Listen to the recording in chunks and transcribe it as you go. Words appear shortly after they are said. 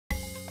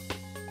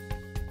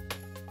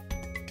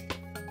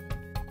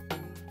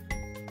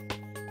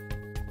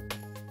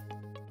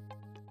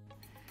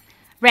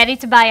Ready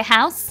to buy a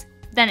house?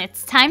 Then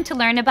it's time to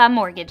learn about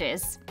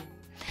mortgages.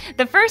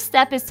 The first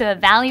step is to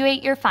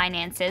evaluate your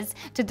finances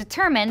to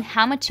determine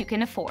how much you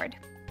can afford.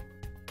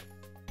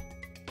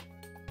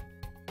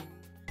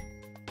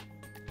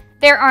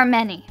 There are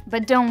many,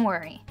 but don't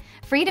worry.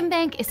 Freedom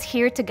Bank is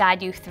here to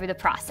guide you through the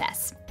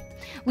process.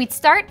 We'd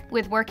start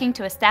with working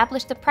to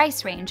establish the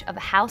price range of a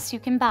house you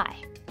can buy.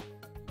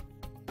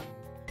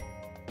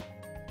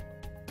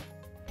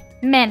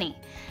 Many.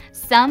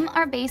 Some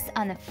are based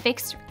on a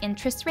fixed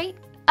interest rate,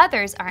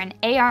 others are an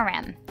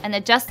ARM, an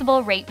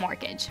adjustable rate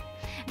mortgage.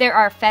 There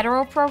are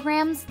federal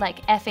programs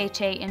like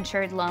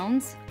FHA-insured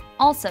loans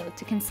also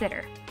to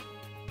consider.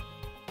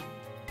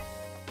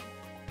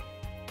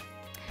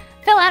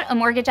 Fill out a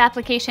mortgage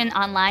application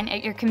online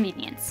at your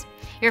convenience.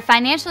 Your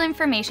financial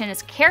information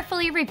is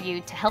carefully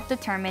reviewed to help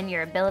determine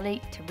your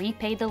ability to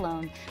repay the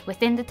loan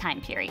within the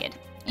time period,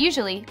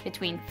 usually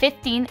between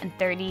 15 and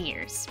 30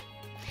 years.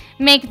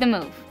 Make the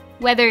move.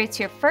 Whether it's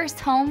your first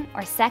home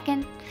or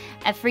second,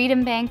 at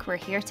Freedom Bank, we're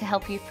here to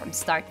help you from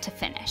start to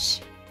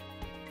finish.